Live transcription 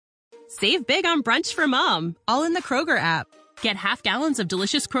Save big on brunch for mom, all in the Kroger app. Get half gallons of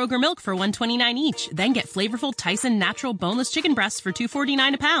delicious Kroger milk for $1.29 each. Then get flavorful Tyson natural boneless chicken breasts for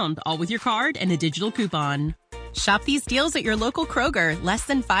 $2.49 a pound, all with your card and a digital coupon. Shop these deals at your local Kroger, less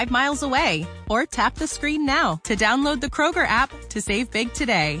than 5 miles away. Or tap the screen now to download the Kroger app to save big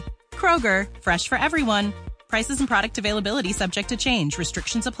today. Kroger, fresh for everyone. Prices and product availability subject to change.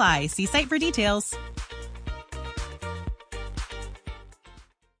 Restrictions apply. See site for details.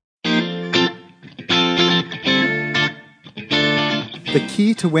 The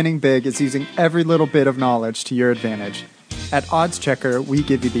key to winning big is using every little bit of knowledge to your advantage. At OddsChecker, we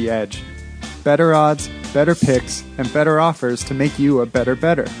give you the edge. Better odds, better picks, and better offers to make you a better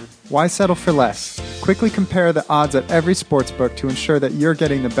bettor. Why settle for less? Quickly compare the odds at every sportsbook to ensure that you're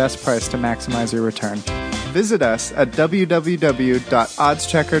getting the best price to maximize your return. Visit us at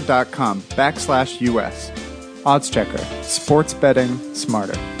www.oddschecker.com/US. OddsChecker. Sports betting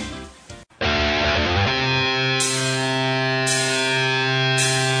smarter.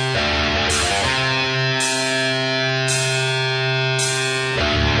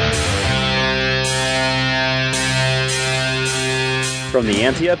 From the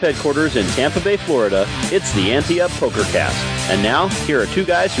Ante Up headquarters in Tampa Bay, Florida, it's the Ante Up POKERCAST. And now, here are two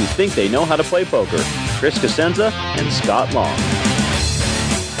guys who think they know how to play poker, Chris Cosenza and Scott Long.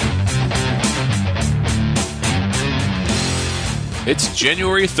 It's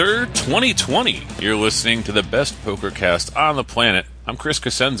January 3rd, 2020. You're listening to the best POKERCAST on the planet. I'm Chris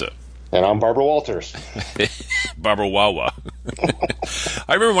Cosenza. And I'm Barbara Walters. Barbara Wawa.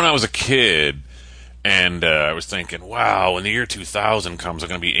 I remember when I was a kid, and I was thinking, wow, when the year 2000 comes, I'm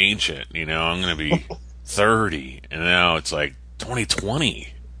going to be ancient, I'm going to be 30. And now it's like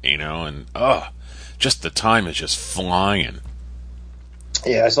 2020, and just the time is just flying.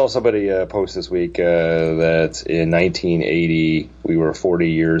 Yeah, I saw somebody post this week that in 1980, we were 40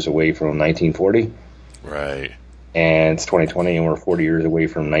 years away from 1940. Right. And it's 2020, and we're 40 years away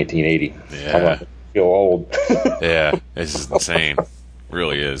from 1980. Yeah. I feel old. Yeah, this is insane.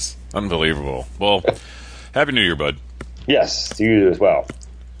 Really is. Unbelievable. Well, Happy New Year, bud. Yes, to you as well.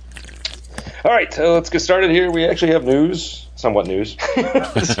 All right, let's get started here. We actually have news, somewhat news.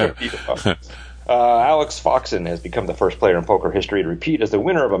 Alex Foxen has become the first player in poker history to repeat as the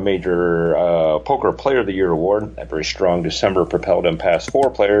winner of a major Poker Player of the Year award. That very strong December propelled him past 4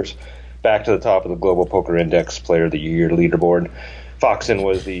 players back to the top of the Global Poker Index Player of the Year leaderboard. Foxen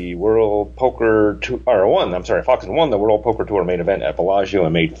was the World Poker Foxen won the World Poker Tour main event at Bellagio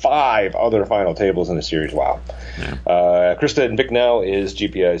and made 5 other final tables in the series. Wow. Yeah. Krista Bicknell is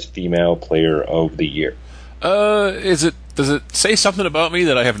GPI's Female Player of the Year. Does it say something about me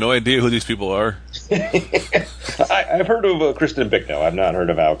that I have no idea who these people are? I've heard of Kristen Bicknell. I've not heard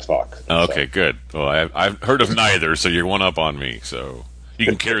of Alex Fox. Okay, good. Well, I've heard of neither, so you're one up on me. So you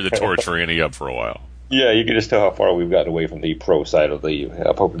can carry the torch for Annie Up for a while. Yeah, you can just tell how far we've gotten away from the pro side of the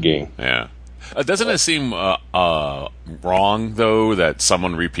poker game. Yeah. Doesn't it seem wrong, though, that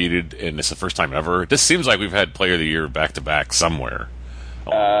someone repeated, and it's the first time ever? This seems like we've had Player of the Year back-to-back somewhere.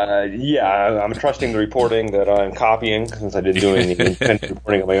 Yeah, I'm trusting the reporting that I'm copying since I didn't do any independent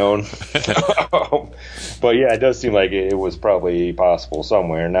reporting on my own. But yeah, it does seem like it was probably possible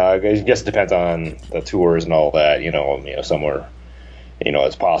somewhere. Now, I guess it depends on the tours and all that. Somewhere,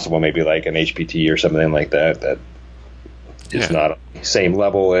 it's possible, maybe like an HPT or something like that. That is not the same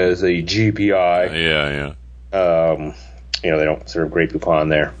level as a GPI. Yeah. They don't serve Grey Poupon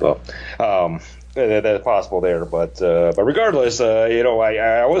there, but. That's possible there, but regardless,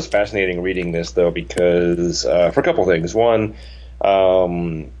 I was fascinating reading this though because for a couple things. One, how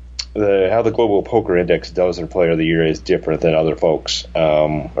the Global Poker Index does their Player of the Year is different than other folks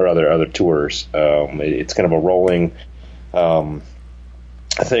or other tours. It's kind of a rolling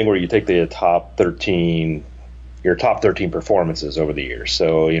thing where you take the top 13 performances over the years.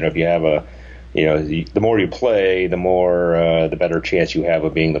 So if you have the more you play, the more the better chance you have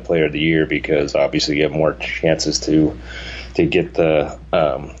of being the Player of the Year, because obviously you have more chances to get the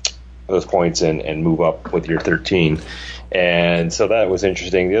those points and move up with your 13. And so that was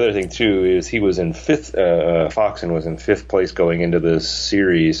interesting. The other thing too is he was in 5th. Foxen was in 5th place going into this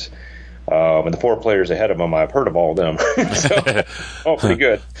series. And the 4 players ahead of him, I've heard of all of them. So, pretty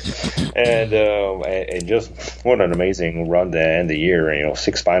good. And just what an amazing run to end the year.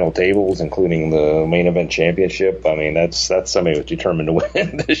 6 final tables, including the main event championship. I mean, that's somebody who's determined to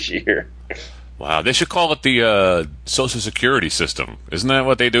win this year. Wow, they should call it the Social Security system. Isn't that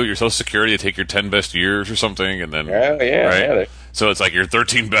what they do? Your Social Security, they take your 10 best years or something, and then right? Yeah, so it's like your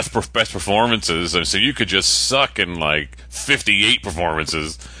 13 best performances, and so you could just suck in like 58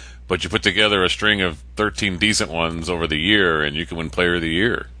 performances. But you put together a string of 13 decent ones over the year, and you can win Player of the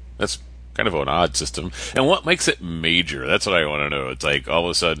Year. That's kind of an odd system. And what makes it major? That's what I want to know. It's like all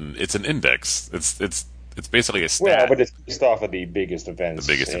of a sudden it's an index. It's basically a stat. Well, but it's based off of the biggest events.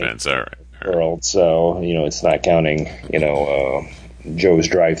 The biggest events, all right. World. So, it's not counting, Joe's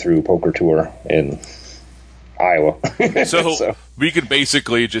drive-through poker tour in Iowa. So we could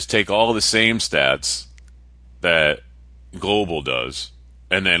basically just take all the same stats that Global does,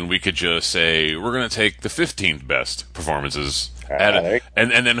 and then we could just say we're going to take the 15th best performances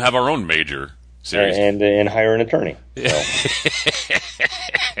and then have our own major series. And hire an attorney. So.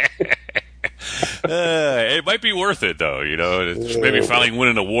 It might be worth it, though. Maybe finally win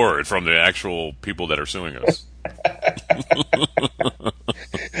an award from the actual people that are suing us.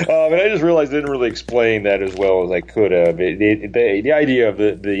 I just realized I didn't really explain that as well as I could have. The idea of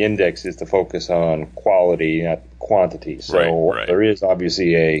the index is to focus on quality, not quantity. So right. There is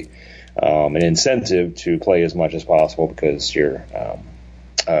obviously an incentive to play as much as possible because you'll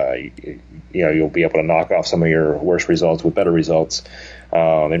be able to knock off some of your worst results with better results,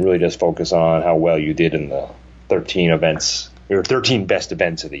 and really just focus on how well you did in the 13 events. Your 13 best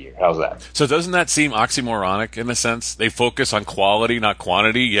events of the year. How's that? So doesn't that seem oxymoronic in a sense? They focus on quality, not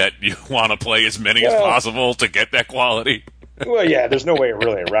quantity, yet you want to play as many as possible to get that quality. Well, yeah, there's no way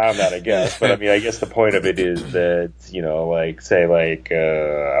really around that, I guess. But, I guess the point of it is that,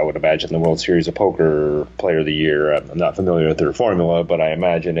 I would imagine the World Series of Poker Player of the Year. I'm not familiar with their formula, but I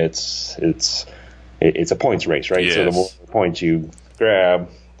imagine it's a points race, right? Yes. So the more points you grab,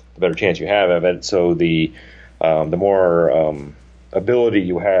 the better chance you have of it. So the more ability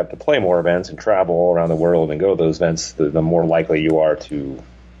you have to play more events and travel all around the world and go to those events, the more likely you are to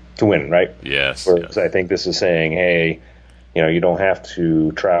win, right? Yes. Whereas I think this is saying, hey, you don't have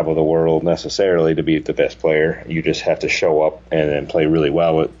to travel the world necessarily to be the best player. You just have to show up and then play really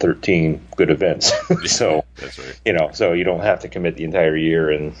well at 13 good events. So, that's right. So you don't have to commit the entire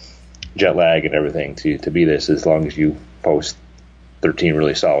year and jet lag and everything to be this, as long as you post 13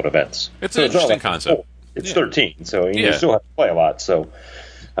 really solid events. It's an interesting concept. It's 13, so you still have to play a lot. So,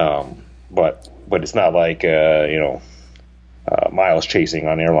 but it's not like miles chasing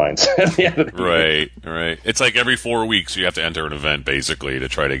on airlines at the end of the year. Right. It's like every 4 weeks you have to enter an event basically to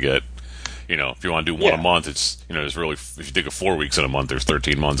try to get. If you want to do one a month, it's there's really, if you take 4 weeks in a month, there's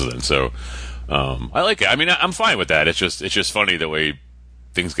 13 months then. So, I like it. I'm fine with that. It's just funny the way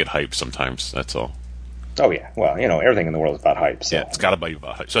things get hyped sometimes. That's all. Oh yeah, well everything in the world is about hype. So. Yeah, it's got to be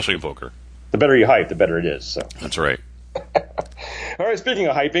about hype, especially in poker. The better you hype, the better it is. So that's right. All right. Speaking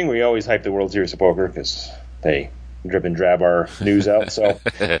of hyping, we always hype the World Series of Poker because they drip and drab our news out. So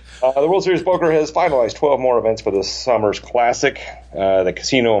the World Series of Poker has finalized 12 more events for this summer's classic. The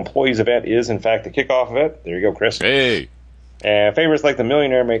Casino Employees event is, in fact, the kickoff event. There you go, Chris. Hey. And favorites like the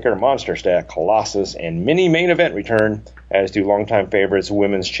Millionaire Maker, Monster Stack, Colossus, and Mini Main Event return, as do longtime favorites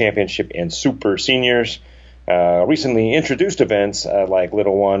Women's Championship and Super Seniors. Recently introduced events like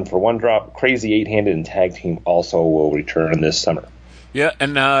Little One for One Drop, Crazy 8-Handed, and Tag Team also will return this summer. Yeah,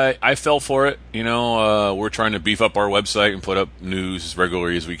 and I fell for it. We're trying to beef up our website and put up news as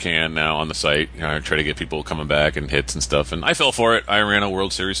regularly as we can now on the site. I try to get people coming back and hits and stuff, and I fell for it. I ran a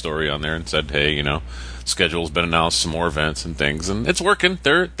World Series story on there and said, hey, schedule's been announced, some more events and things, and it's working.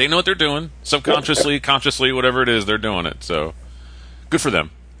 They know what they're doing. Subconsciously, consciously, whatever it is, they're doing it. So, good for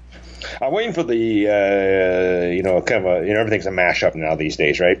them. I'm waiting for the, everything's a mashup now these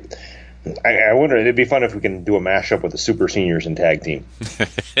days, right? I wonder, it'd be fun if we can do a mashup with the Super Seniors and Tag Team.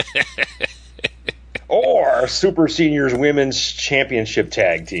 Or Super Seniors Women's Championship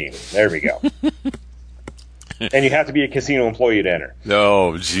Tag Team. There we go. And you have to be a casino employee to enter.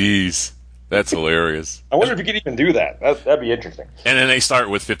 Oh, jeez. That's hilarious. I wonder if you could even do that. That'd be interesting. And then they start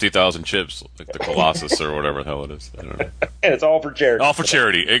with 50,000 chips, like the Colossus or whatever the hell it is. I don't know. And it's all for charity. All for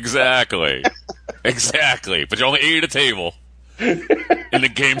charity, exactly. Exactly. But you're only 8 at a table, and the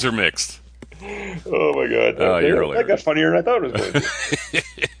games are mixed. Oh, my God. That got funnier than I thought it was going to.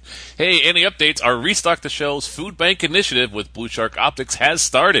 Hey, any updates? Our Restock the Shelves Food Bank initiative with Blue Shark Optics has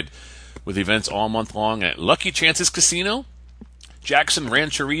started, with events all month long at Lucky Chances Casino, Jackson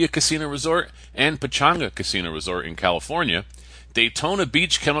Rancheria Casino Resort, and Pechanga Casino Resort in California, Daytona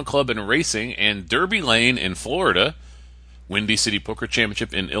Beach Kennel Club and Racing, and Derby Lane in Florida, Windy City Poker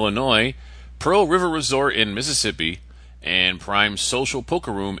Championship in Illinois, Pearl River Resort in Mississippi, and Prime Social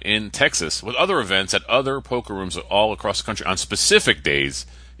Poker Room in Texas, with other events at other poker rooms all across the country on specific days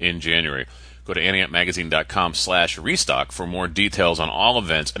in January. Go to anteampmagazine.com/restock for more details on all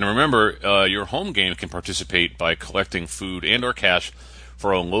events. And remember, your home game can participate by collecting food and or cash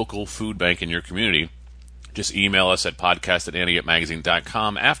for a local food bank in your community. Just email us at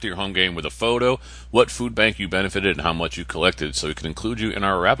podcast@anteupmagazine.com after your home game with a photo, what food bank you benefited, and how much you collected, so we can include you in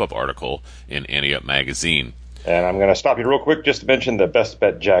our wrap-up article in Ante Up Magazine. And I'm going to stop you real quick just to mention the Best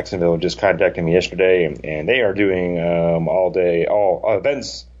Bet Jacksonville just contacted me yesterday, and they are doing all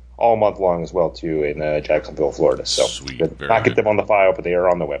events all month long as well, too, in Jacksonville, Florida. So Sweet. not get them on the file, but they are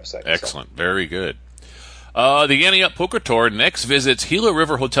on the website. Excellent. So. Very good. The Ante Up Poker Tour next visits Gila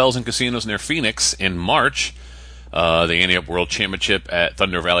River Hotels and Casinos near Phoenix in March. The Ante Up World Championship at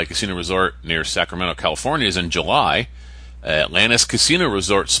Thunder Valley Casino Resort near Sacramento, California is in July. Atlantis Casino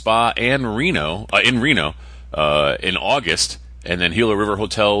Resort Spa and in Reno in August. And then Gila River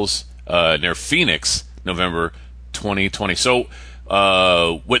Hotels near Phoenix, November 2020. So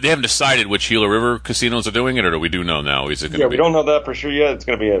they haven't decided which Gila River casinos are doing it, or do we do know now? Is it going to be? We don't know that for sure yet. It's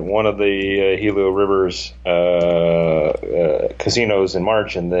going to be at one of the Gila Rivers casinos in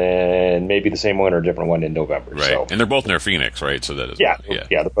March, and then maybe the same one or a different one in November. Right, so. And they're both near Phoenix, right? So that is yeah,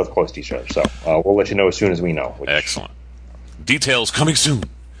 they're both close to each other. So we'll let you know as soon as we know. Excellent. Details coming soon.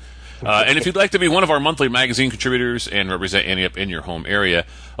 And if you'd like to be one of our monthly magazine contributors and represent Ante Up in your home area,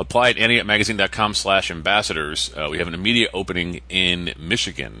 apply at anteupmagazine.com/ambassadors. We have an immediate opening in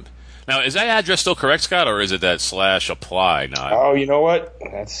Michigan. Now, is that address still correct, Scott, or is it that /apply now? Oh, you know what?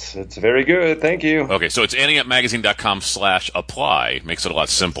 It's very good. Thank you. Okay, so it's anteupmagazine.com/apply. Makes it a lot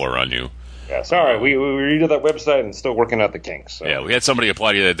simpler on you. Yeah, sorry. We redid that website and still working out the kinks. So. Yeah, we had somebody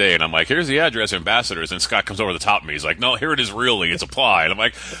apply the other day, and I'm like, here's the address, ambassadors, and Scott comes over the top of me. He's like, no, here it is really. It's apply. And I'm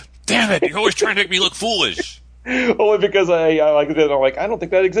like, damn it, you're always trying to make me look foolish. Only because I like it. I'm like, I don't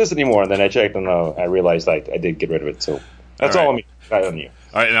think that exists anymore. And then I checked, and I realized I did get rid of it. So that's all on you.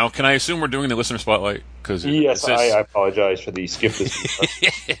 All right, now, can I assume we're doing the listener spotlight? Yes, I apologize for the skip this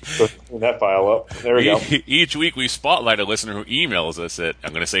that file up. There we go. Each week we spotlight a listener who emails us at,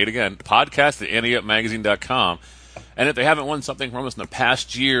 I'm going to say it again, podcast@anteupmagazine.com. And if they haven't won something from us in the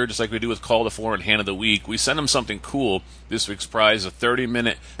past year, just like we do with Call to Floor and Hand of the Week, we send them something cool. This week's prize, a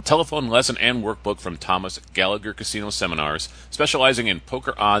 30-minute telephone lesson and workbook from Thomas Gallagher Casino Seminars, specializing in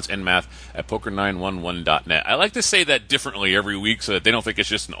poker odds and math at poker911.net. I like to say that differently every week so that they don't think it's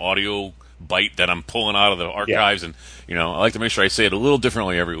just an audio bite that I'm pulling out of the archives. Yeah. And, I like to make sure I say it a little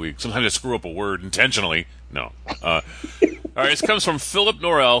differently every week. Sometimes I screw up a word intentionally. No. All right, this comes from Philip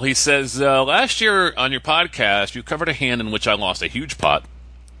Norrell. He says, last year on your podcast, you covered a hand in which I lost a huge pot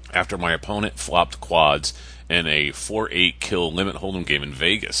after my opponent flopped quads in a 4-8 kill limit hold'em game in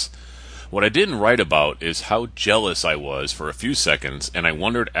Vegas. What I didn't write about is how jealous I was for a few seconds, and I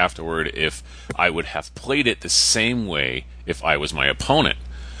wondered afterward if I would have played it the same way if I was my opponent.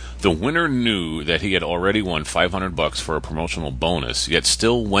 The winner knew that he had already won $500 for a promotional bonus, yet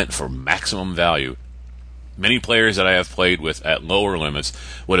still went for maximum value. Many players that I have played with at lower limits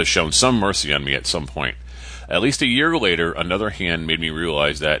would have shown some mercy on me at some point. At least a year later, another hand made me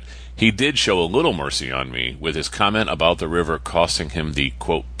realize that he did show a little mercy on me with his comment about the river costing him the,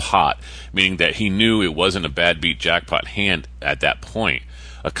 quote, pot, meaning that he knew it wasn't a bad beat jackpot hand at that point,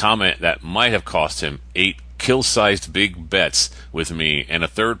 a comment that might have cost him 8 kill-sized big bets with me and a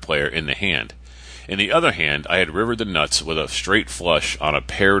third player in the hand. In the other hand, I had rivered the nuts with a straight flush on a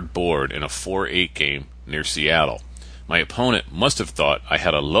paired board in a 4-8 game near Seattle. My opponent must have thought I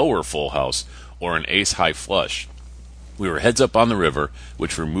had a lower full house or an ace-high flush. We were heads up on the river,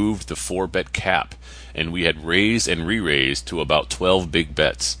 which removed the 4-bet cap, and we had raised and re-raised to about 12 big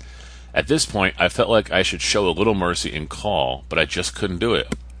bets. At this point, I felt like I should show a little mercy and call, but I just couldn't do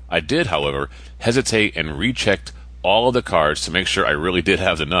it. I did, however, hesitate and rechecked all of the cards to make sure I really did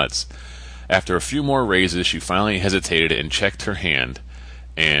have the nuts. After a few more raises, she finally hesitated and checked her hand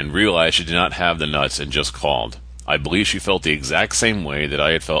and realized she did not have the nuts and just called. I believe she felt the exact same way that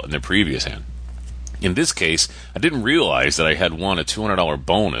I had felt in the previous hand. In this case, I didn't realize that I had won a $200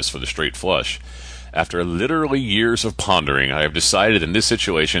 bonus for the straight flush. After literally years of pondering, I have decided in this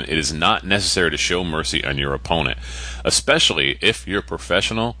situation it is not necessary to show mercy on your opponent, especially if you're a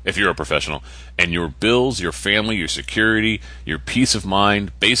professional, and your bills, your family, your security, your peace of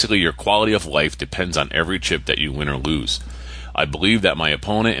mind, basically your quality of life depends on every chip that you win or lose. I believe that my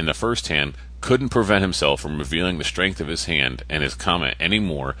opponent in the first hand couldn't prevent himself from revealing the strength of his hand and his comment any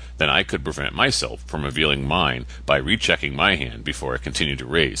more than I could prevent myself from revealing mine by rechecking my hand before I continued to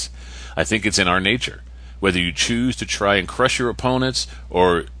raise. I think it's in our nature. Whether you choose to try and crush your opponents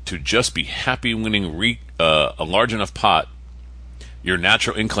or to just be happy winning a large enough pot, your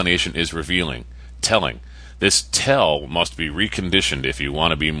natural inclination is telling. This tell must be reconditioned if you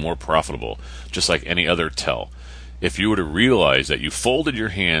want to be more profitable, just like any other tell. If you were to realize that you folded your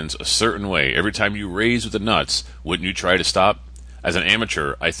hands a certain way every time you raised with the nuts, wouldn't you try to stop? as an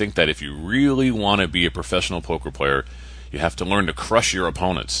amateur, I think that if you really want to be a professional poker player, you have to learn to crush your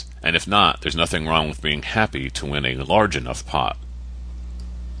opponents. And if not, there's nothing wrong with being happy to win a large enough pot.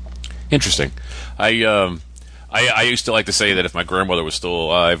 Interesting. I used to like to say that if my grandmother was still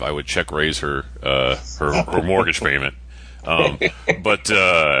alive, I would check raise her mortgage payment. But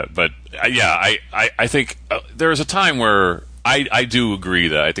yeah, I think there's a time where I do agree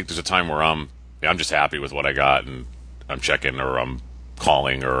that I think there's a time where I'm just happy with what I got and I'm checking or I'm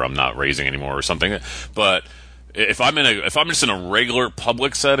calling or I'm not raising anymore or something. But if I'm just in a regular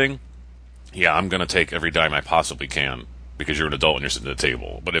public setting, yeah, I'm gonna take every dime I possibly can because you're an adult and you're sitting at the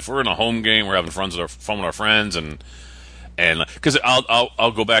table. But if we're in a home game, we're having fun with our friends and because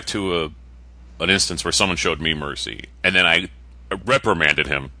I'll go back to an instance where someone showed me mercy and then I reprimanded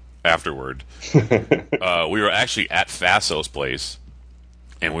him afterward. We were actually at Fasso's place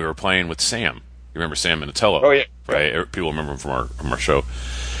and we were playing with Sam. You remember Sam Minatello? Oh yeah, right. People remember him from our show.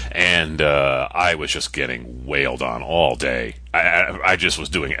 And I was just getting wailed on all day. I just was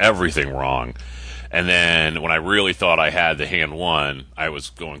doing everything wrong. And then when I really thought I had the hand won, I was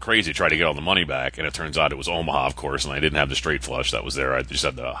going crazy trying to get all the money back. And it turns out it was Omaha, of course, and I didn't have the straight flush that was there. I just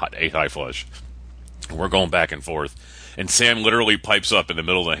had the 8 high flush. And we're going back and forth. And Sam literally pipes up in the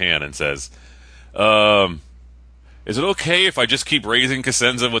middle of the hand and says, is it okay if I just keep raising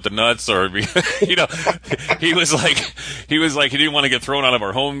Cosenza with the nuts? Or, you know, he was like, he didn't want to get thrown out of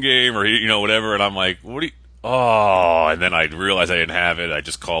our home game or, whatever. And I'm like, and then I realized I didn't have it. I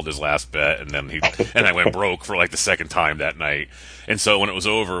just called his last bet and then I went broke for like the second time that night. And so when it was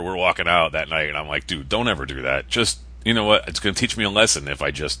over, we're walking out that night and I'm like, dude, don't ever do that. Just, you know what? It's going to teach me a lesson if I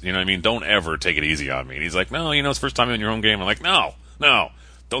just, you know what I mean? Don't ever take it easy on me. And he's like, no, it's the first time in your home game. I'm like, no,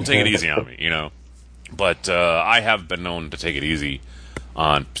 don't take it easy on me, But I have been known to take it easy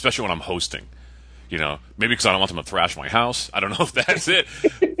on, especially when I'm hosting. Maybe because I don't want them to thrash my house. I don't know if that's it.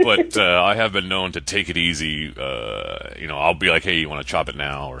 But I have been known to take it easy. I'll be like, hey, you want to chop it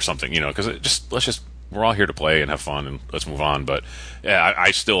now or something, because we're all here to play and have fun and let's move on. But yeah,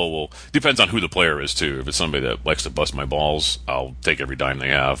 I still will. Depends on who the player is too. If it's somebody that likes to bust my balls, I'll take every dime they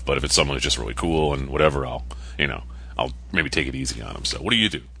have. But if it's someone who's just really cool and whatever, I'll maybe take it easy on them. So what do you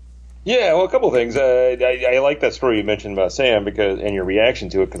do? Yeah, well, a couple of things. I like that story you mentioned about Sam and your reaction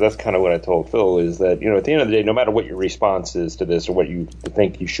to it, because that's kind of what I told Phil is that, at the end of the day, no matter what your response is to this or what you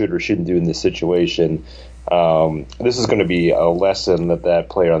think you should or shouldn't do in this situation, this is going to be a lesson that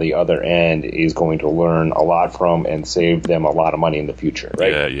player on the other end is going to learn a lot from and save them a lot of money in the future,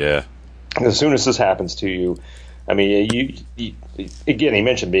 right? Yeah. As soon as this happens to you, I mean, again, he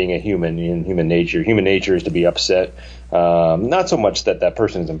mentioned being a human and human nature. Human nature is to be upset. Not so much that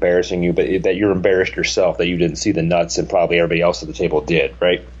person is embarrassing you, but that you're embarrassed yourself, that you didn't see the nuts and probably everybody else at the table did,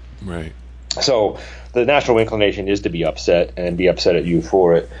 right? Right. So the natural inclination is to be upset and be upset at you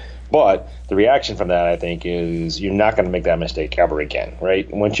for it. But the reaction from that, I think, is you're not going to make that mistake ever again,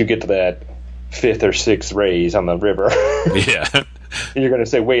 right? Once you get to that 5th or 6th raise on the river, yeah. You're going to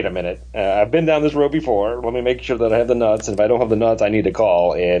say, wait a minute, I've been down this road before. Let me make sure that I have the nuts. And if I don't have the nuts, I need to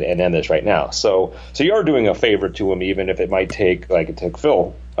call and end this right now. So you are doing a favor to him, even if it might take, like it took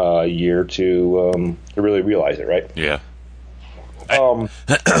Phil, a year to really realize it, right? Yeah. Go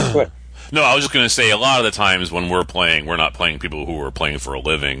ahead. No, I was just going to say, a lot of the times when we're playing, we're not playing people who are playing for a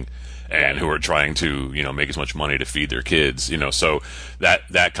living and who are trying to, make as much money to feed their kids, so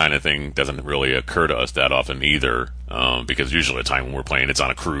that kind of thing doesn't really occur to us that often either, because usually the time when we're playing, it's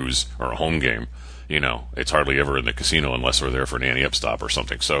on a cruise or a home game, it's hardly ever in the casino unless we're there for an ante-up stop or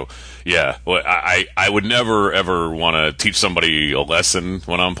something. So, yeah, well, I would never, ever want to teach somebody a lesson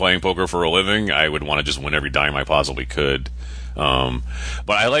when I'm playing poker for a living. I would want to just win every dime I possibly could. But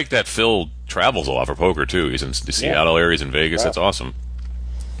I like that Phil travels a lot for poker, too. He's in the Seattle area, he's in Vegas. Yeah. That's awesome.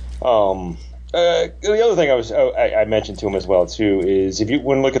 The other thing I mentioned to him as well too is if you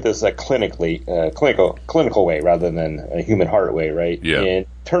want to look at this clinical way rather than a human heart way, right? Yeah. In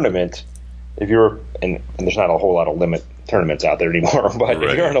tournament, if you're and there's not a whole lot of limit tournaments out there anymore, but right.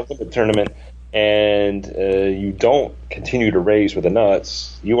 If you're in a limit tournament and you don't continue to raise with the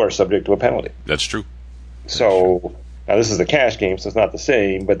nuts, you are subject to a penalty. That's true. So now this is a cash game, so it's not the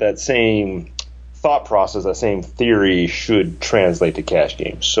same, but that same thought process, that same theory should translate to cash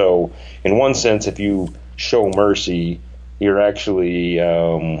games. So in one sense, if you show mercy, you're actually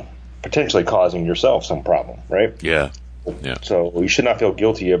potentially causing yourself some problem, right? Yeah. So you should not feel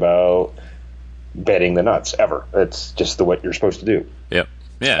guilty about betting the nuts ever. It's just what you're supposed to do. Yep.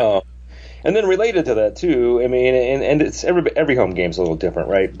 Yeah. And then related to that too, I mean, and it's every home game's a little different,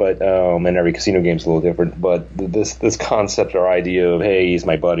 right? But and every casino game's a little different. But this concept or idea of, hey, he's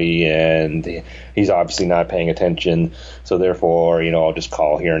my buddy and he's obviously not paying attention, so therefore, I'll just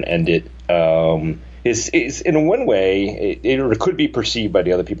call here and end it. Is in one way it could be perceived by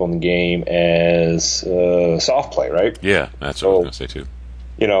the other people in the game as soft play, right? Yeah, that's what I was going to say too.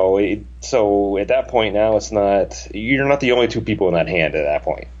 So at that point now, you're not the only two people in that hand at that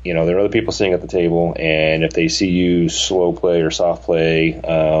point. There are other people sitting at the table, and if they see you slow play or soft play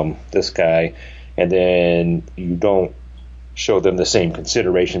this guy, and then you don't show them the same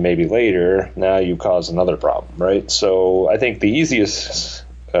consideration maybe later, now you cause another problem, right? So I think the easiest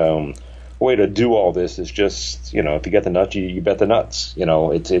way to do all this is just, if you get the nuts, you bet the nuts.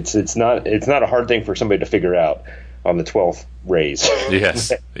 It's not a hard thing for somebody to figure out on the 12th raise. Yes.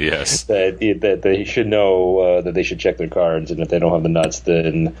 that they should know that they should check their cards, and if they don't have the nuts,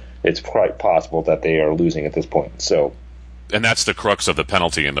 then it's quite possible that they are losing at this point. So, and that's the crux of the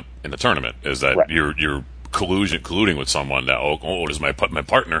penalty in the tournament, is that right. you're colluding with someone that does my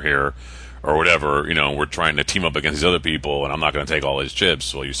partner here or whatever, we're trying to team up against these other people, and I'm not going to take all his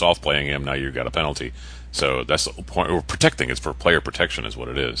chips. Well, you soft playing him, now you've got a penalty. So that's the point. We're protecting. It's for player protection, is what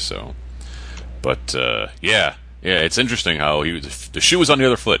it is. So, but yeah, it's interesting how the shoe was on the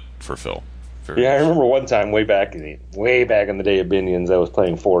other foot for Phil. I remember one time way back in the day of Binions, I was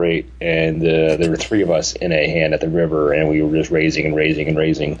playing 4-8, and there were three of us in a hand at the river, and we were just raising,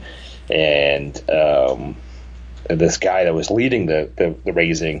 and this guy that was leading the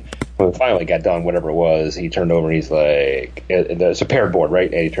raising, when we finally got done, whatever it was, he turned over and he's like, it's a paired board,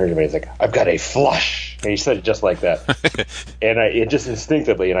 right? And he turns over and he's like, I've got a flush. And he said it just like that. And it just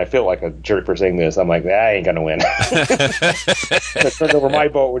instinctively, and I feel like a jerk for saying this, I'm like, I ain't going to win. I turned over my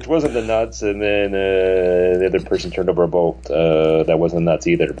boat, which wasn't the nuts, and then the other person turned over a boat that wasn't the nuts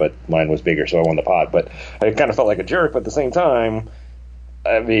either, but mine was bigger, so I won the pot. But I kind of felt like a jerk, but at the same time,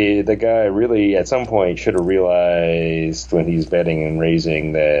 I mean, the guy really, at some point, should have realized when he's betting and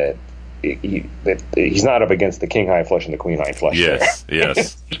raising that he's not up against the king high flush and the queen high flush. Yes.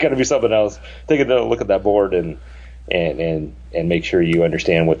 There's got to be something else. Take a look at that board and make sure you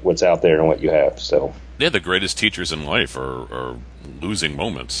understand what's out there and what you have. So the greatest teachers in life are losing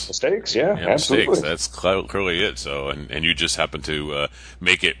moments. Mistakes, absolutely. Mistakes. That's clearly it. So, and you just happen to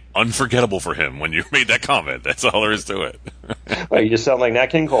make it unforgettable for him when you made that comment. That's all there is to it. Well, you just sound like Nat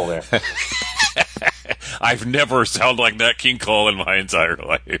King Cole there. I've never sounded like Nat King Cole in my entire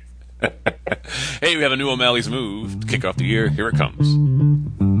life. Hey, we have a new O'Malley's Move to kick off the year. Here it comes.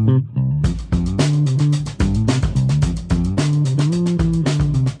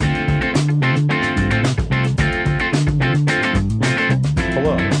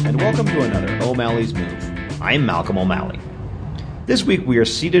 Hello, and welcome to another O'Malley's Move. I'm Malcolm O'Malley. This week we are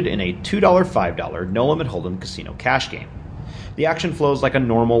seated in a $2, $5 no-limit hold'em casino cash game. The action flows like a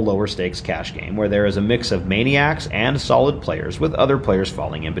normal lower-stakes cash game, where there is a mix of maniacs and solid players with other players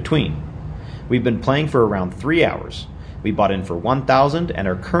falling in between. We've been playing for around 3 hours. We bought in for $1,000 and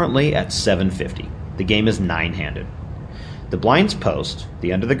are currently at $750. The game is 9-handed. The blinds post,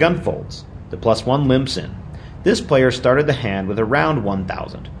 the under the gun folds, the +1 limps in. This player started the hand with around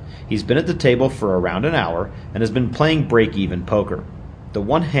 $1,000. He's been at the table for around an hour and has been playing break-even poker. The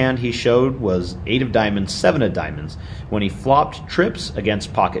one hand he showed was 8 of diamonds, 7 of diamonds, when he flopped trips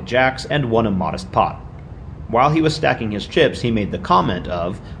against pocket jacks and won a modest pot. While he was stacking his chips, he made the comment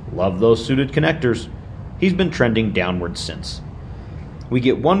of, "Love those suited connectors." He's been trending downward since. We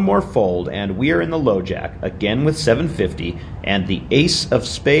get one more fold, and we are in the low jack, again with $750, and the ace of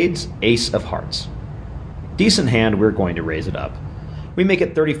spades, ace of hearts. Decent hand, we're going to raise it up. We make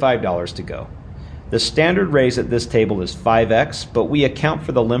it $35 to go. The standard raise at this table is 5x, but we account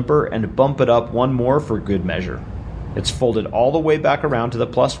for the limper and bump it up one more for good measure. It's folded all the way back around to the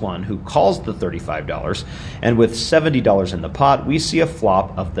 +1, who calls the $35, and with $70 in the pot, we see a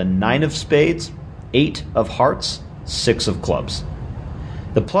flop of the 9 of spades, 8 of hearts, 6 of clubs.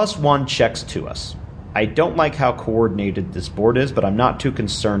 The +1 checks to us. I don't like how coordinated this board is, but I'm not too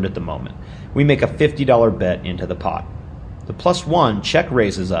concerned at the moment. We make a $50 bet into the pot. The +1 check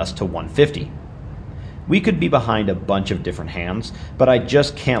raises us to $150. We could be behind a bunch of different hands, but I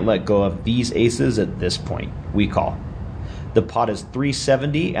just can't let go of these aces at this point. We call. The pot is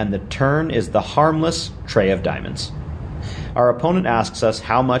 $370, and the turn is the harmless tray of diamonds. Our opponent asks us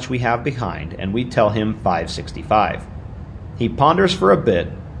how much we have behind, and we tell him $565. He ponders for a bit,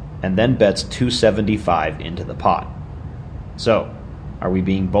 and then bets $275 into the pot. So, are we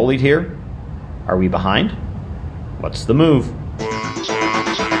being bullied here? Are we behind? What's the move?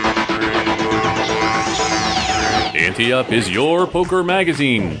 Ante Up is your poker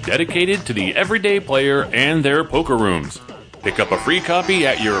magazine dedicated to the everyday player and their poker rooms. Pick up a free copy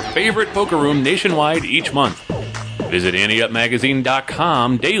at your favorite poker room nationwide each month. Visit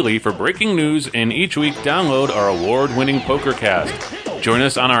AnteUpMagazine.com daily for breaking news, and each week download our award-winning POKERCAST. Join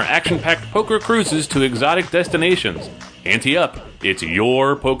us on our action-packed poker cruises to exotic destinations. Ante Up, it's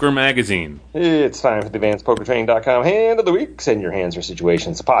your poker magazine. It's time for the AdvancedPokerTraining.com Hand of the Week. Send your hands or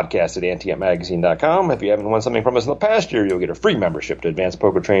situations to podcast at AnteUpMagazine.com. If you haven't won something from us in the past year, you'll get a free membership to Advanced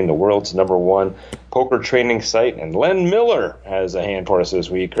Poker Training, the world's #1 poker training site. And Len Miller has a hand for us this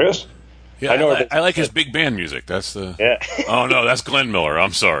week, Chris. Yeah, I like his big band music. That's the... Yeah. Oh, no, that's Glenn Miller.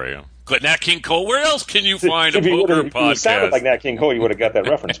 I'm sorry. Nat King Cole. Where else can you find a poker podcast? If you sounded like Nat King Cole, you would have got that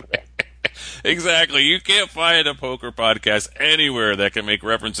reference. Exactly. You can't find a poker podcast anywhere that can make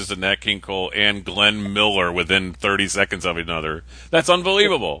references to Nat King Cole and Glenn Miller within 30 seconds of another. That's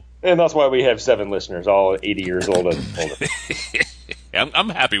unbelievable. And that's why we have 7 listeners, all 80 years old and older. I'm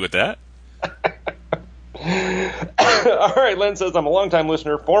happy with that. All right, Len says, I'm a longtime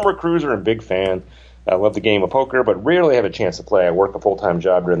listener, former cruiser, and big fan. I love the game of poker, but rarely have a chance to play. I work a full-time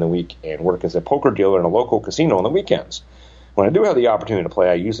job during the week and work as a poker dealer in a local casino on the weekends. When I do have the opportunity to play,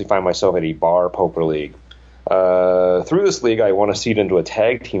 I usually find myself at a bar poker league. Through this league, I won a seat into a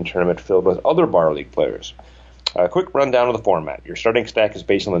tag team tournament filled with other bar league players. A quick rundown of the format. Your starting stack is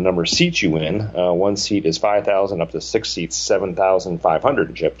based on the number of seats you win. 1 seat is 5,000, up to 6 seats, 7,500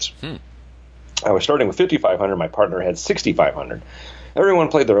 in chips. I was starting with 5,500. My partner had 6,500. Everyone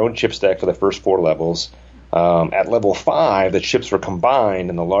played their own chip stack for the first 4 levels. At level 5, the chips were combined,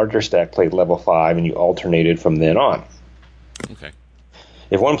 and the larger stack played level 5, and you alternated from then on. Okay.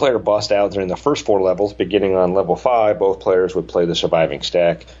 If one player bust out during the first 4 levels, beginning on level 5, both players would play the surviving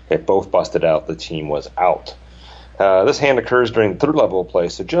stack. If both busted out, the team was out. This hand occurs during the 3rd level of play,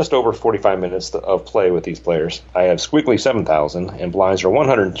 so just over 45 minutes of play with these players. I have squiggly 7,000, and blinds are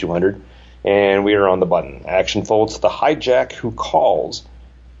 100 and 200, and we are on the button. Action folds to the hijack who calls,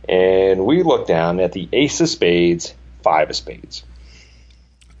 and we look down at the ace of spades, 5 of spades.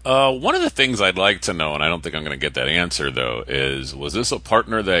 One of the things I'd like to know, and I don't think I'm going to get that answer, though, is was this a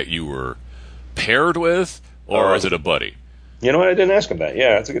partner that you were paired with, or is it a buddy? You know what? I didn't ask him that.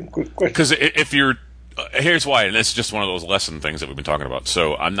 Yeah, that's a good question. Because if you're... here's why, and it's just one of those lesson things that we've been talking about.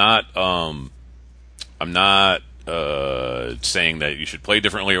 So I'm not saying that you should play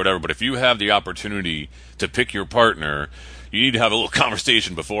differently or whatever, but if you have the opportunity to pick your partner, you need to have a little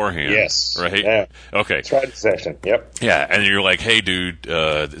conversation beforehand. Yes. Right? Yeah. Okay. Try the session. Yep. Yeah, and you're like, hey, dude,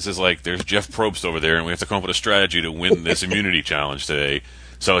 this is like, there's Jeff Probst over there, and we have to come up with a strategy to win this immunity challenge today.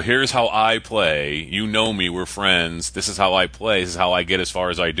 So here's how I play. You know me. We're friends. This is how I play. This is how I get as far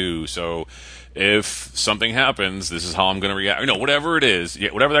as I do. So if something happens, this is how I'm going to react. You know, whatever it is,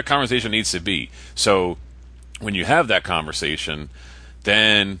 whatever that conversation needs to be. So when you have that conversation,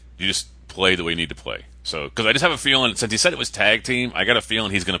 then you just play the way you need to play. So, because I just have a feeling, since he said it was tag team, I got a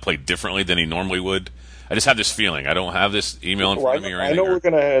feeling he's going to play differently than he normally would. I just have this feeling. I don't have this email in front of me or anything. I know we're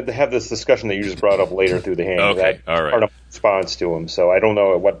going to have this discussion that you just brought up later through the hand. Okay, all right. Part of response to him, so I don't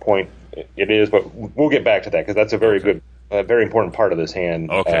know at what point it is, but we'll get back to that because that's a very good, very important part of this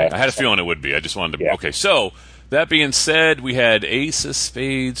hand. Okay, I had a feeling it would be. I just wanted to. Yeah. Okay, so that being said, we had ace of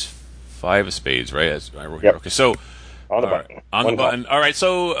spades, 5 of spades, right? Yep. Okay, so. On the button. Right. On the button. All right,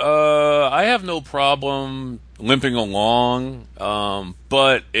 so I have no problem limping along,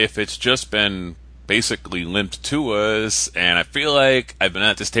 but if it's just been basically limped to us, and I feel like I've been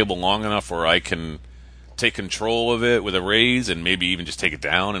at this table long enough where I can take control of it with a raise and maybe even just take it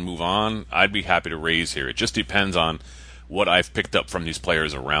down and move on, I'd be happy to raise here. It just depends on what I've picked up from these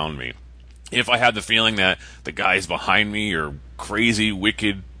players around me. If I have the feeling that the guys behind me are crazy,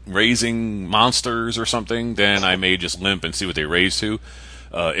 wicked, raising monsters or something, then I may just limp and see what they raise to.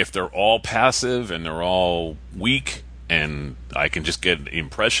 If they're all passive and they're all weak and I can just get the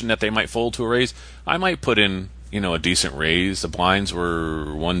impression that they might fold to a raise, I might put in, a decent raise. The blinds were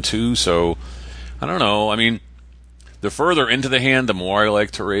 1-2, so I don't know. I mean, the further into the hand, the more I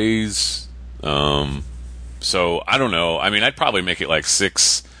like to raise. So I don't know. I mean, I'd probably make it like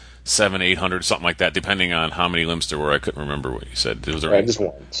 6, 7, 800, something like that, depending on how many limps there were. I couldn't remember what you said. Was there just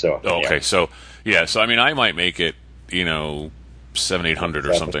one. So okay, so so I mean, I might make it, 7, 800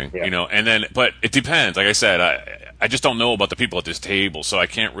 or something, and then, but it depends. Like I said, I just don't know about the people at this table, so I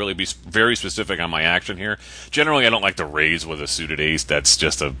can't really be very specific on my action here. Generally, I don't like to raise with a suited ace. That's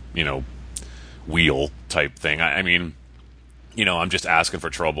just a wheel type thing. I mean, I'm just asking for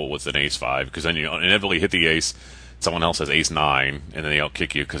trouble with an ace 5 because then you inevitably hit the ace. someone else has ace 9, and then they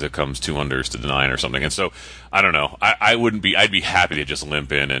outkick you because it comes 2 unders to the 9 or something. And so, I don't know. I'd be happy to just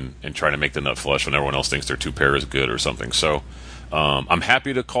limp in and try to make the nut flush when everyone else thinks their 2 pair is good or something. So, I'm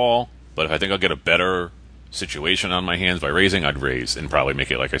happy to call, but if I think I'll get a better situation on my hands by raising, I'd raise and probably make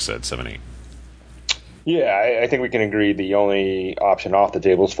it, like I said, 7-8. Yeah, I think we can agree the only option off the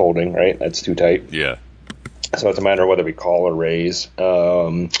table is folding, right? That's too tight. Yeah. So it's a matter of whether we call or raise.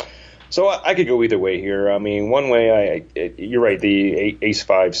 So I could go either way here. I mean, one way, you're right, the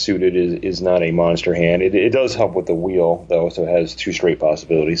ace-5 suited is not a monster hand. It does help with the wheel, though, so it has 2 straight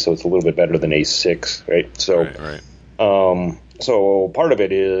possibilities, so it's a little bit better than ace-6, right? So, right. So part of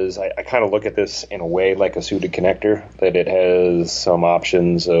it is I kind of look at this in a way like a suited connector, that it has some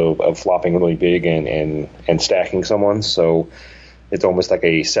options of flopping really big and stacking someone. So it's almost like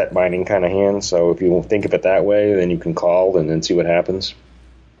a set binding kind of hand. So if you think of it that way, then you can call and then see what happens.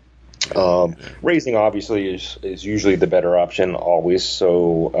 Raising obviously is usually the better option always.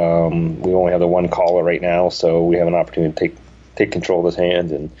 So we only have the one caller right now, so we have an opportunity to take control of this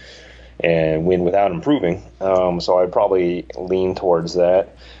hand and win without improving. So I'd probably lean towards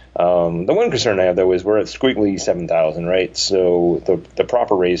that. The one concern I have, though, is we're at squiggly 7,000, right? So the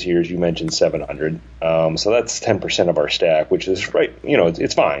proper raise here, as you mentioned, 700. So that's 10% of our stack, which is right.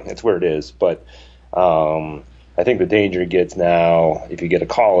 It's fine. It's where it is. But I think the danger gets now, if you get a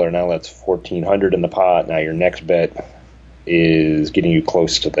caller, now that's 1,400 in the pot. Now your next bet is getting you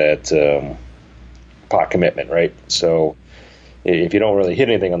close to that pot commitment, right? So if you don't really hit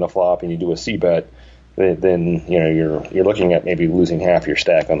anything on the flop and you do a C bet, then you're looking at maybe losing half your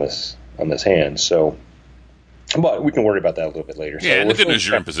stack on this hand. So, but we can worry about that a little bit later. Yeah, so and the good news,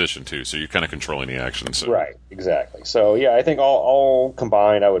 you're in position too, so you're kind of controlling the action. So. Right, exactly. So yeah, I think all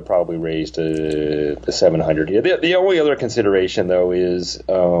combined, I would probably raise to the 700. Yeah, the only other consideration though is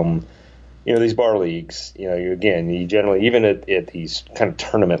these bar leagues. You generally, even at these kind of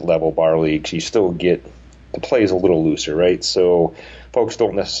tournament level bar leagues, you still get the play is a little looser, right? So folks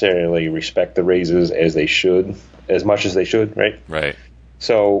don't necessarily respect the raises as much as they should, right? Right.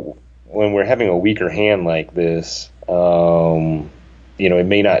 So when we're having a weaker hand like this, it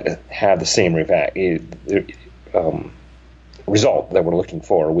may not have the same result that we're looking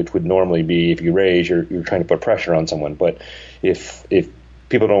for, which would normally be if you raise, you're trying to put pressure on someone. But if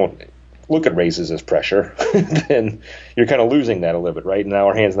people don't look at raises as pressure, then you're kind of losing that a little bit, right? Now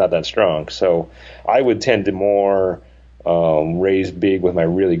our hand's not that strong. So I would tend to more raise big with my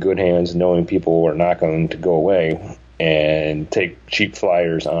really good hands, knowing people are not going to go away, and take cheap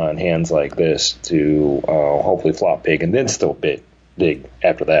flyers on hands like this to hopefully flop big and then still big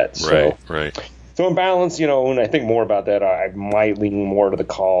after that. Right. So in balance, when I think more about that, I might lean more to the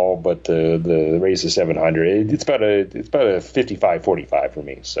call, but the raise to 700, it's about a 55-45 for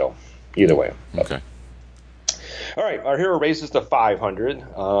me. So either way. Okay. All right, our hero raises to 500.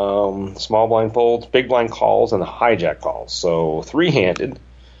 Small blind folds, big blind calls, and the hijack calls. So 3-handed.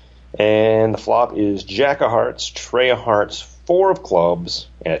 And the flop is Jack of Hearts, Trey of Hearts, 4 of clubs,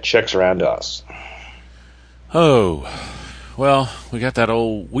 and it checks around to us. Oh, well, we got that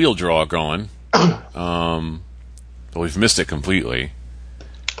old wheel draw going. But we've missed it completely.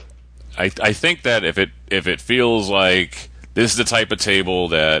 I think that if it feels like this is the type of table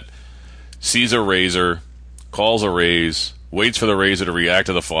that sees a raiser, calls a raise, waits for the raiser to react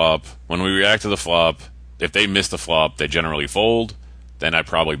to the flop. When we react to the flop, if they miss the flop, they generally fold. Then I'd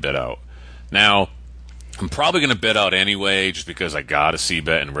probably bet out. Now, I'm probably going to bet out anyway, just because I got a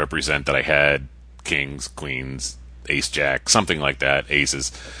C-bet and represent that I had kings, queens, ace-jack, something like that,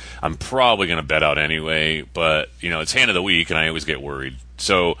 aces. I'm probably going to bet out anyway, but, it's hand of the week, and I always get worried.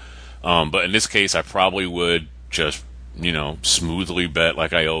 So, but in this case, I probably would just, smoothly bet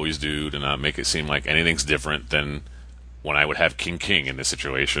like I always do to not make it seem like anything's different than when I would have king in this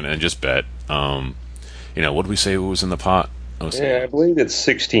situation, and just bet. What did we say was in the pot? I believe it's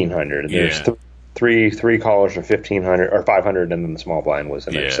 1,600. Yeah. There's three callers for 1,500 or 500, and then the small blind was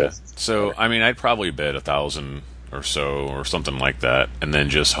in there. So I'd probably bet 1,000 or so or something like that, and then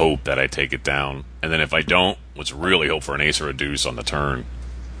just hope that I take it down. And then if I don't, let's really hope for an ace or a deuce on the turn.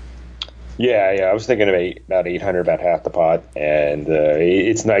 Yeah. I was thinking of about 800, about half the pot, and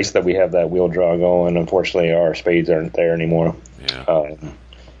it's nice that we have that wheel draw going. Unfortunately, our spades aren't there anymore. Yeah.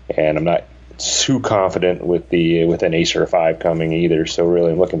 And I'm not too confident with an ace or a 5 coming either. So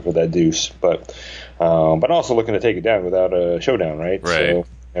really, I'm looking for that deuce, but also looking to take it down without a showdown, right? Right. So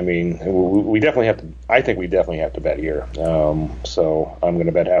we definitely have to. I think we definitely have to bet here. So I'm going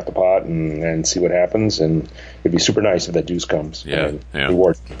to bet half the pot and see what happens. And it'd be super nice if that deuce comes. Yeah.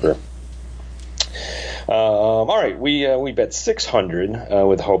 Reward for. All right, we bet 600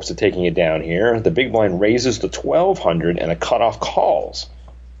 with hopes of taking it down here. The big blind raises to 1,200, and a cutoff calls.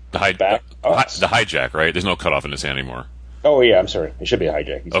 The hijack, right? There's no cutoff in this hand anymore. Oh, yeah, I'm sorry. It should be a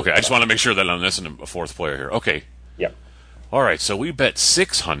hijack. Okay, I just want to make sure that I'm missing a fourth player here. Okay. Yep. All right, so we bet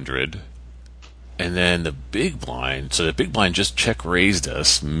 600, and then the big blind. So the big blind just check min raised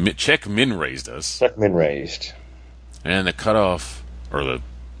us. Check min raised. And the cutoff, or the,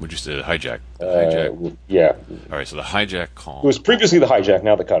 what'd you say, the hijack? Hijack. Yeah. All right, so the hijack call. It was previously the hijack,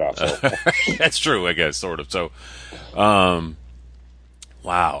 now the cutoff. So. That's true, I guess, sort of. So, wow.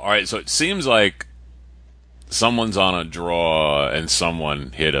 All right, so it seems like someone's on a draw and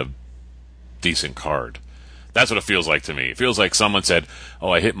someone hit a decent card. That's what it feels like to me. It feels like someone said, oh,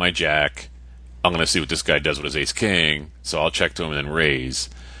 I hit my jack. I'm going to see what this guy does with his ace-king, so I'll check to him and then raise.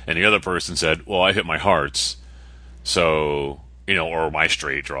 And the other person said, well, I hit my hearts, so, or my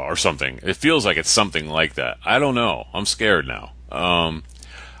straight draw or something. It feels like it's something like that. I don't know. I'm scared now.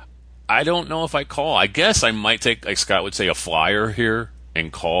 I don't know if I call. I guess I might take, like Scott would say, a flyer here and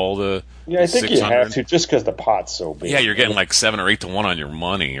call the I think 600. you have to, just because the pot's so big. Yeah, you're getting like 7 or 8 to 1 on your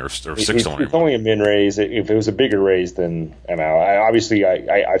money, or 6 to 1. It's only a min raise. If it was a bigger raise, then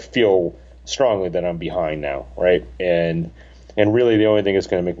I feel strongly that I'm behind now, right? And really, the only thing that's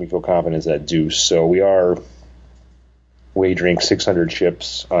going to make me feel confident is that deuce. So we are wagering 600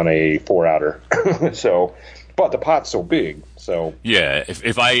 chips on a 4-outer. But the pot's so big. So yeah,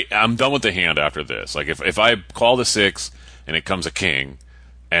 if I'm done with the hand after this. Like if I call the 6 and it comes a king,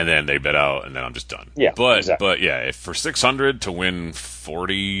 and then they bet out, and then I'm just done. Yeah, but exactly. But yeah, if for 600 to win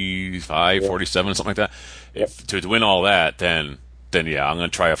 45, 47, something like that, to win all that, then yeah, I'm going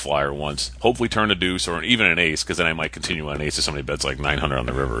to try a flyer once. Hopefully turn a deuce or even an ace, because then I might continue on an ace if somebody bets like 900 on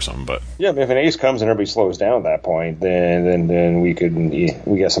the river or something. But yeah, if an ace comes and everybody slows down at that point, then we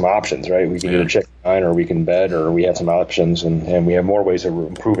got some options, right? We can either check 9 or we can bet, or we have some options, and we have more ways of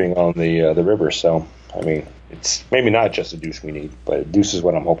improving on the river. So I mean, it's maybe not just a deuce we need, but a deuce is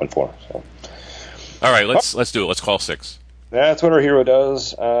what I'm hoping for. So all right, let's do it. Let's call 6. That's what our hero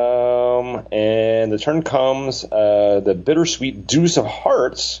does. And the turn comes, the bittersweet deuce of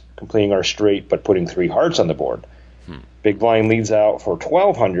hearts, completing our straight, but putting 3 hearts on the board. Big blind leads out for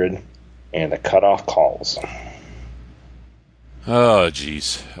 1,200, and the cutoff calls. Oh,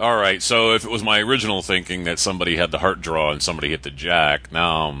 jeez. All right, so if it was my original thinking that somebody had the heart draw and somebody hit the jack,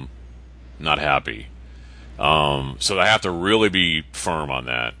 now I'm not happy. So I have to really be firm on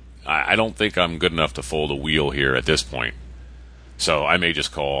that. I don't think I'm good enough to fold a wheel here at this point. So I may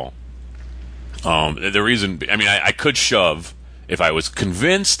just call. The reason, I could shove if I was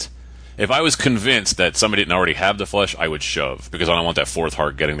convinced. If I was convinced that somebody didn't already have the flush, I would shove, because I don't want that 4th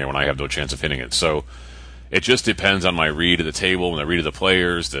heart getting there when I have no chance of hitting it. So it just depends on my read of the table, and the read of the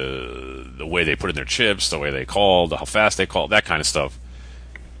players, the way they put in their chips, the way they called, how fast they called, that kind of stuff.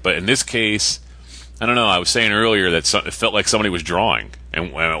 But in this case, I don't know. I was saying earlier that it felt like somebody was drawing,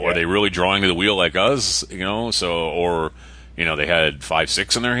 and were they really drawing to the wheel like us? They had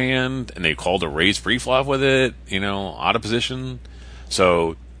 5-6 in their hand, and they called a raise pre-flop with it, out of position.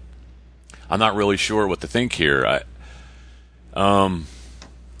 So I'm not really sure what to think here. I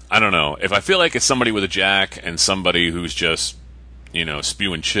don't know. If I feel like it's somebody with a jack and somebody who's just,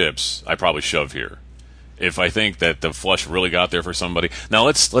 spewing chips, I probably shove here. If I think that the flush really got there for somebody. Now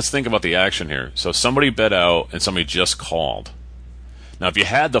let's think about the action here. So somebody bet out and somebody just called. Now if you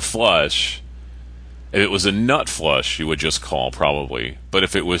had the flush, if it was a nut flush, you would just call probably. But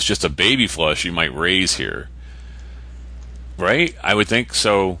if it was just a baby flush, you might raise here. Right? I would think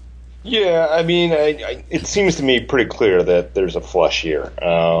so. Yeah, it seems to me pretty clear that there's a flush here.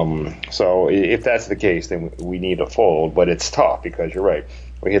 So if that's the case, then we need a fold. But it's tough because you're right.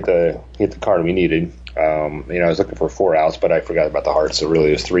 We hit the card we needed. I was looking for 4 outs, but I forgot about the hearts. So really,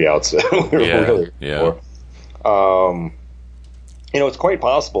 there's 3 outs. It's quite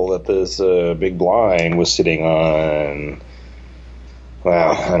possible that this big blind was sitting on,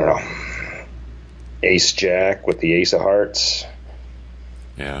 I don't know, ace jack with the ace of hearts.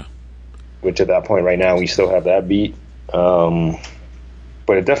 Yeah. Which at that point right now we still have that beat. But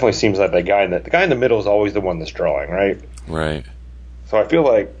it definitely seems like the guy in the middle is always the one that's drawing, right? Right. So I feel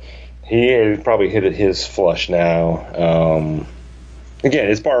like he probably hit his flush now. Again,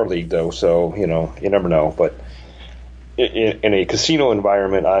 it's bar league though, so you never know. But in a casino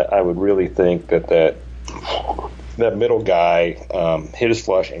environment, I would really think that middle guy hit his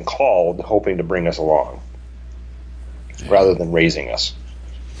flush and called, hoping to bring us along, rather than raising us.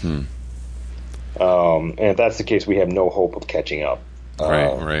 And if that's the case, we have no hope of catching up.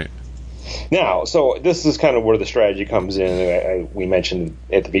 Right. Now, so this is kind of where the strategy comes in. We mentioned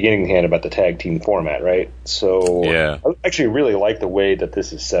at the beginning of the hand about the tag team format, right? So Yeah. I actually really like the way that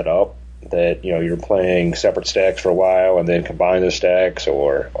this is set up, that, you know, you're playing separate stacks for a while and then combine those stacks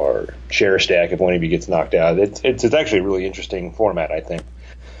or share a stack if one of you gets knocked out. It's actually a really interesting format, I think.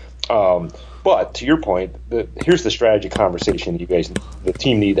 But to your point, here's the strategy conversation the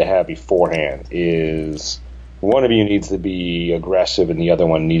team need to have beforehand is one of you needs to be aggressive and the other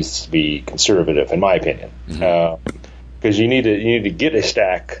one needs to be conservative, in my opinion. Because you need to get a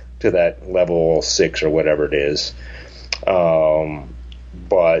stack to that level 6 or whatever it is.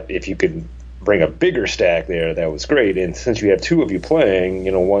 But if you could bring a bigger stack there, that was great. And since you have two of you playing,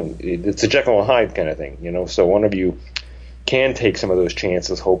 you know, it's a Jekyll and Hyde kind of thing, you know. So one of you can take some of those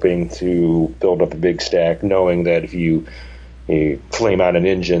chances, hoping to build up a big stack, knowing that if you flame out an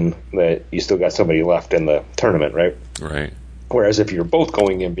engine, that you still got somebody left in the tournament, right? Right. Whereas if you're both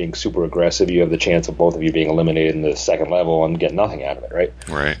going in being super aggressive, you have the chance of both of you being eliminated in the second level and get nothing out of it, right?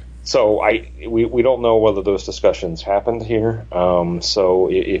 Right. So we don't know whether those discussions happened here. So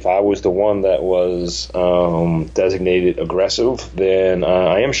if I was the one that was designated aggressive, then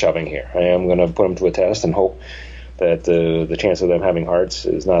I am shoving here. I am going to put them to a test and hope that the chance of them having hearts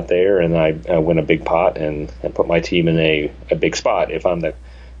is not there, and I win a big pot and put my team in a big spot. If I'm the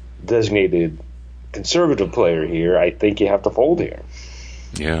designated conservative player here, I think you have to fold here.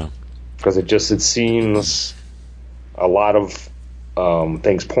 Yeah. Because it seems a lot of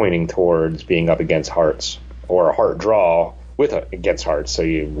things pointing towards being up against hearts or a heart draw against hearts. So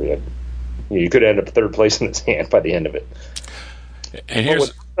you could end up third place in this hand by the end of it. And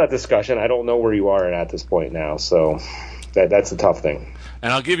here's that discussion. I don't know where you are at this point now, so that's the tough thing.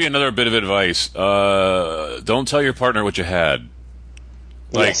 And I'll give you another bit of advice. Don't tell your partner what you had.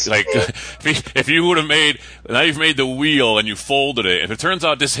 If you would have now you've made the wheel and you folded it. If it turns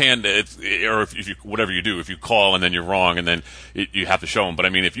out this hand, or if you, whatever you do, if you call and then you're wrong and then you have to show them. But I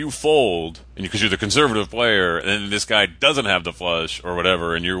mean, if you fold and because you're the conservative player and then this guy doesn't have the flush or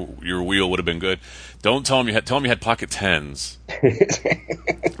whatever, and your wheel would have been good, don't tell him you had pocket tens,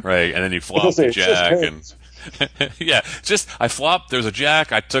 right? And then you flop the jack and. Yeah, I flopped. There's a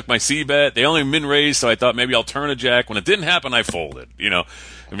jack. I took my C bet. They only min raised, so I thought maybe I'll turn a jack. When it didn't happen, I folded. You know,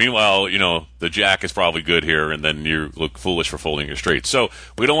 and meanwhile, you know, the jack is probably good here, and then you look foolish for folding your straight. So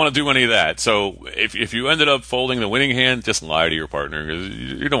we don't want to do any of that. So if you ended up folding the winning hand, just lie to your partner because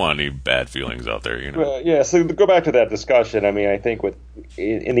you don't want any bad feelings out there. You know. Well, yeah. So to go back to that discussion, I mean, I think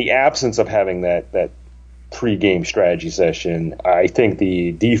in the absence of having that pre-game strategy session, I think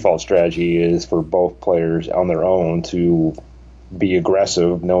the default strategy is for both players on their own to be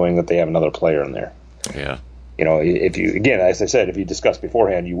aggressive, knowing that they have another player in there. Yeah. You know, if you, again, as I said, if you discussed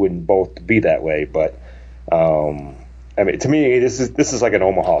beforehand, you wouldn't both be that way. But I mean, to me, this is like an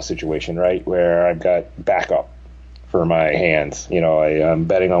Omaha situation, right, where I've got backup for my hands. You know, I'm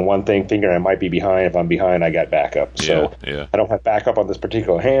betting on one thing, thinking I might be behind. If I'm behind, I got backup. So I don't have backup on this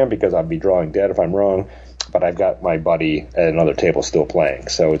particular hand because I'd be drawing dead if I'm wrong. But I've got my buddy at another table still playing,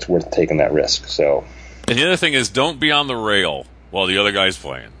 so it's worth taking that risk. So, and the other thing is, don't be on the rail while the other guy's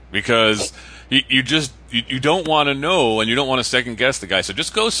playing, because you don't want to know, and you don't want to second guess the guy. So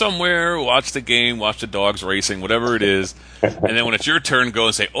just go somewhere, watch the game, watch the dogs racing, whatever it is, and then when it's your turn, go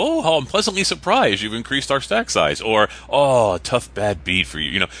and say, "Oh, how I'm pleasantly surprised! You've increased our stack size," or "Oh, a tough bad beat for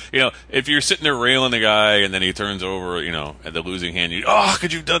you." You know, if you're sitting there railing the guy and then he turns over, you know, at the losing hand,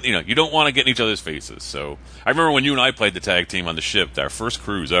 could you done? You know, you don't want to get in each other's faces. So I remember when you and I played the tag team on the ship, our first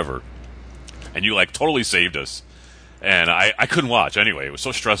cruise ever, and you like totally saved us, and I couldn't watch anyway. It was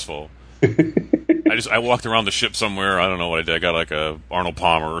so stressful. I walked around the ship somewhere. I don't know what I did. I got like a Arnold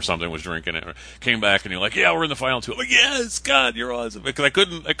Palmer or something, was drinking it. Came back and you're like, "Yeah, we're in the final two." I'm like, "Yes, God, you're awesome." Because I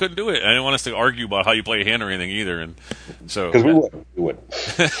couldn't do it. I didn't want us to argue about how you play a hand or anything either. And so because we would.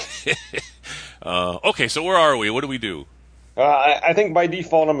 Okay, so where are we? What do we do? I think by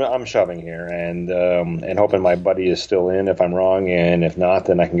default I'm shoving here and hoping my buddy is still in if I'm wrong, and if not,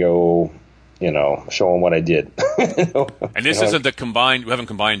 then I can go. You know, show them what I did. And this isn't the combined. We haven't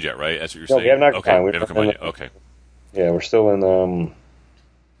combined yet, right? That's what you're saying. We have not combined. We haven't combined yet. Okay. Yeah, we're still in.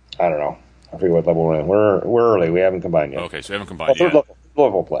 I don't know. I forget what level we're in. We're early. We haven't combined yet. Okay, so we haven't combined yet. Third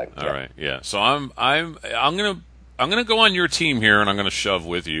level play. All right. Yeah. So I'm gonna go on your team here, and I'm gonna shove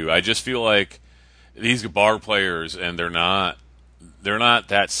with you. I just feel like these bar players, and they're not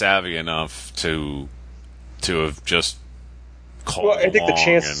that savvy enough to have just called. Well, I think the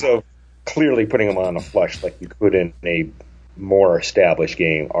chances of clearly putting them on a flush like you could in a more established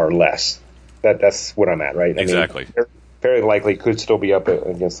game are less. That's what I'm at, right? Exactly. I mean, very likely could still be up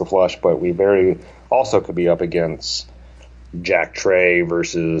against the flush, but we very also could be up against Jack Tray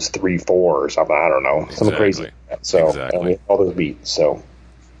versus 3-4 or something. I don't know. Something crazy. So, exactly. All those beats. So, all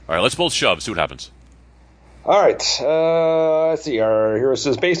right, let's both shove. See what happens. All right. Let's see. Our hero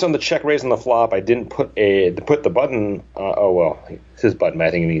says, based on the check raise on the flop, I didn't put the button. It's his button.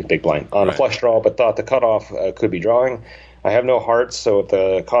 I think it means big blind on a flush draw, but thought the cutoff could be drawing. I have no hearts, so if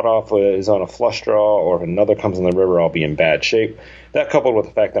the cutoff is on a flush draw or if another comes in the river, I'll be in bad shape. That coupled with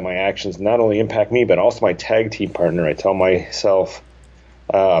the fact that my actions not only impact me, but also my tag team partner, I tell myself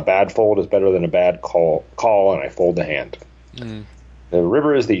a bad fold is better than a bad call, and I fold the hand. Mm. The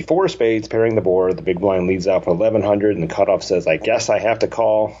river is the 4 spades pairing the board. The big blind leads out for 1100, and the cutoff says, I guess I have to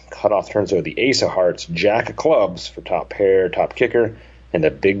call. Cutoff turns over the ace of hearts, jack of clubs for top pair, top kicker, and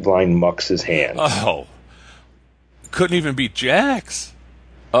the big blind mucks his hand. Oh. Couldn't even beat jacks.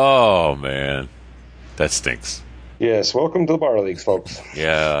 Oh, man. That stinks. Yes, welcome to the bar leagues, folks.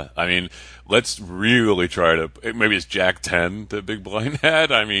 Yeah, I mean, let's really try to... Maybe it's Jack 10 that Big Blind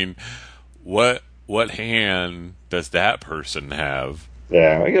had? I mean, what hand does that person have?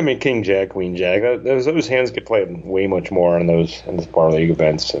 Yeah, I mean, King Jack, Queen Jack. Those hands get played way much more in those bar league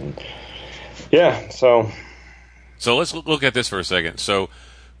events. And yeah, so let's look at this for a second. So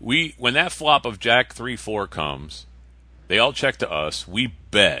when that flop of Jack 3-4 comes... They all check to us. We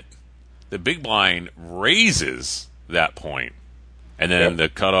bet. The big blind raises that point. And then the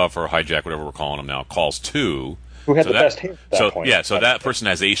cutoff or hijack, whatever we're calling them now, calls 2. Who had the best hand at that point? Yeah, so that person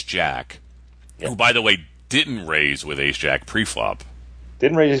has ace-jack, who, by the way, didn't raise with ace-jack pre-flop.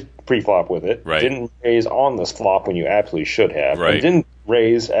 Didn't raise pre-flop with it. Right. Didn't raise on this flop when you absolutely should have. Right. And didn't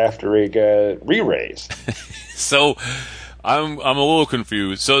raise after it got re-raised. So I'm a little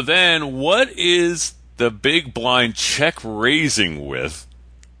confused. So then what is... the big blind check raising with,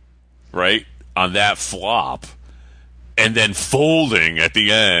 right, on that flop, and then folding at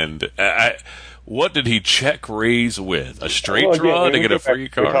the end. What did he check raise with? A straight draw to get a free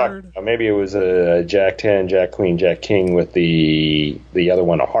card? Maybe it was a Jack 10, Jack Queen, Jack King with the other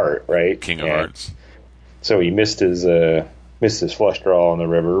one a heart, right? King of hearts. So he missed his flush draw on the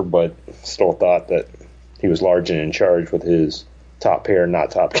river, but still thought that he was large and in charge with his top pair,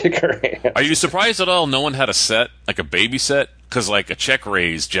 not top kicker. Are you surprised at all no one had a set, like a baby set? Because like a check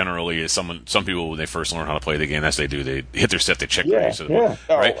raise generally is some people when they first learn how to play the game, that's what they do. They hit their set, they check raise. Yeah.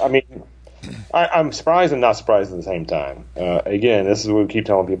 Right? I mean, I'm surprised and not surprised at the same time. Again, this is what we keep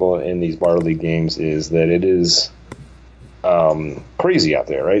telling people in these bar league games is that it is crazy out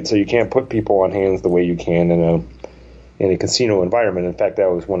there, right? So you can't put people on hands the way you can in a casino environment. In fact,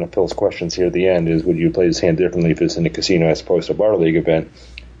 that was one of Phil's questions here at the end is, would you play this hand differently if it's in a casino as opposed to a bar league event?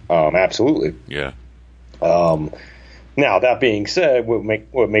 Absolutely. Yeah. Now, that being said,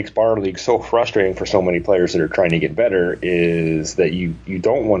 what makes bar league so frustrating for so many players that are trying to get better is that you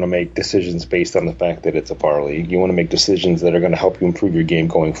don't want to make decisions based on the fact that it's a bar league. You want to make decisions that are going to help you improve your game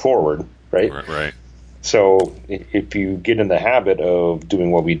going forward, right? Right. So if you get in the habit of doing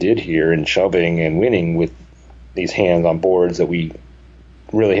what we did here and shoving and winning with these hands on boards that we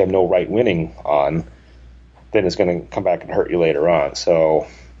really have no right winning on, then it's going to come back and hurt you later on. So,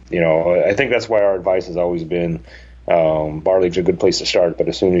 I think that's why our advice has always been bar league's a good place to start, but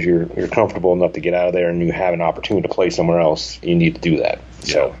as soon as you're comfortable enough to get out of there and you have an opportunity to play somewhere else, you need to do that.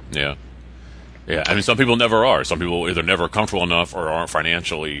 Yeah. I mean, some people never are. Some people either never comfortable enough or aren't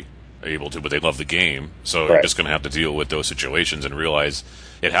financially able to, but they love the game. So You're just going to have to deal with those situations and realize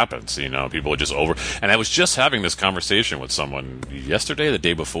it happens. People are just over. And I was just having this conversation with someone yesterday, the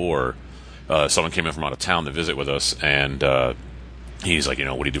day before. Someone came in from out of town to visit with us, and he's like,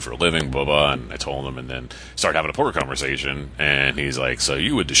 what do you do for a living, blah, blah. And I told him, and then started having a poker conversation. And he's like, so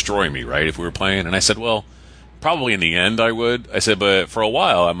you would destroy me, right, if we were playing? And I said, well, probably in the end I would. I said, but for a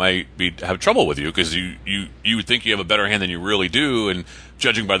while I might have trouble with you because you would think you have a better hand than you really do. And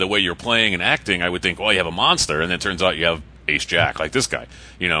judging by the way you're playing and acting, I would think, well, you have a monster. And then it turns out you have ace-jack like this guy,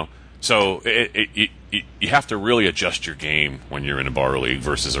 So you have to really adjust your game when you're in a bar league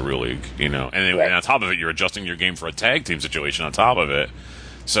versus a real league, And on top of it, you're adjusting your game for a tag team situation on top of it.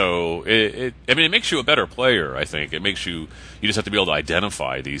 So it makes you a better player. I think it makes you just have to be able to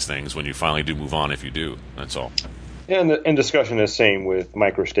identify these things when you finally do move on. If you do, that's all. Yeah, and discussion is same with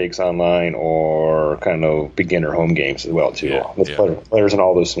micro stakes online or kind of beginner home games as well too. Players in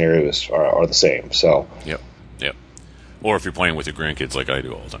all those scenarios are the same. So yep. Or if you're playing with your grandkids like I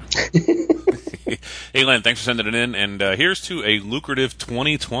do all the time. Hey, Len, thanks for sending it in. And here's to a lucrative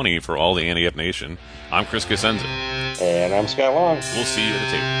 2020 for all the Ante Up Nation. I'm Chris Cosenza. And I'm Scott Long. We'll see you at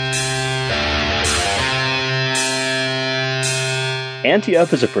the table. Ante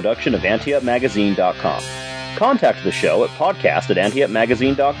Up is a production of AnteUpMagazine.com. contact the show at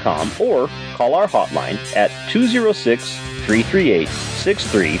podcast@antiupmagazine.com or call our hotline at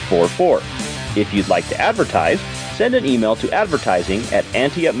 206-338-6344. If you'd like to advertise, send an email to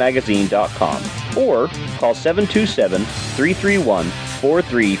advertising@antiupmagazine.com or call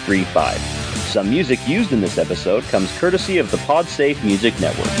 727-331-4335. Some music used in this episode comes courtesy of the PodSafe Music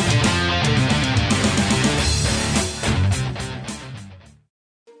Network.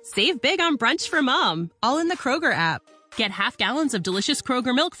 Save big on brunch for mom, all in the Kroger app. Get half gallons of delicious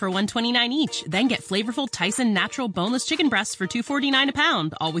Kroger milk for $1.29 each. Then get flavorful Tyson natural boneless chicken breasts for $2.49 a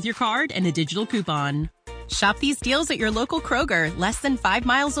pound, all with your card and a digital coupon. Shop these deals at your local Kroger, less than 5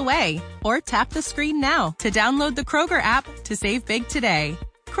 miles away. Or tap the screen now to download the Kroger app to save big today.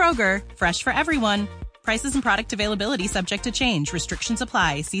 Kroger, fresh for everyone. Prices and product availability subject to change. Restrictions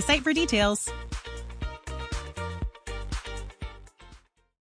apply. See site for details.